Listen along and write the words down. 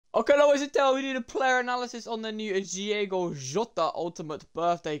Okay, ladies and gentlemen, we need a player analysis on the new Diogo Jota Ultimate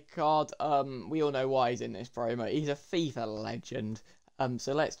Birthday card. We all know why he's in this promo. He's a FIFA legend.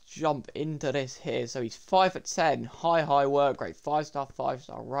 So let's jump into this here. So he's 5'10", high work rate, 5-star,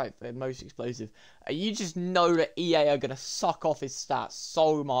 5-star, right foot, most explosive. You just know that EA are gonna suck off his stats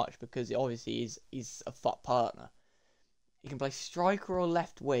so much because obviously he's a fuck partner. He can play striker or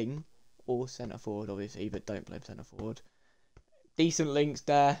left wing or centre forward, obviously, but don't play centre forward. Decent links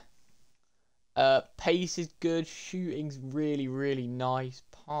there. Pace is good. Shooting's really nice.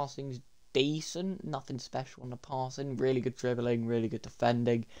 Passing's decent. Nothing special on the passing. Really good dribbling. Really good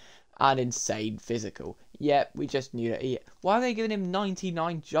defending. And insane physical. Yep, we just knew that. Why are they giving him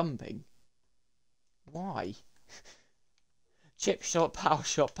 99 jumping? Why? Chip shot,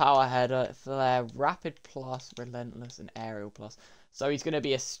 power header, flare, rapid plus, relentless, and aerial plus. So he's going to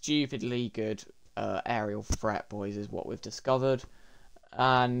be a stupidly good aerial threat, boys, is what we've discovered.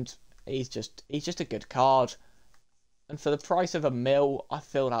 And he's just a good card. And for the price of £1 million, I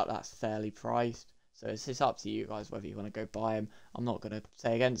feel like that's fairly priced. So it's up to you guys whether you want to go buy him. I'm not going to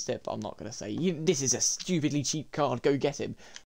say against it, but I'm not going to say, this is a stupidly cheap card, go get him.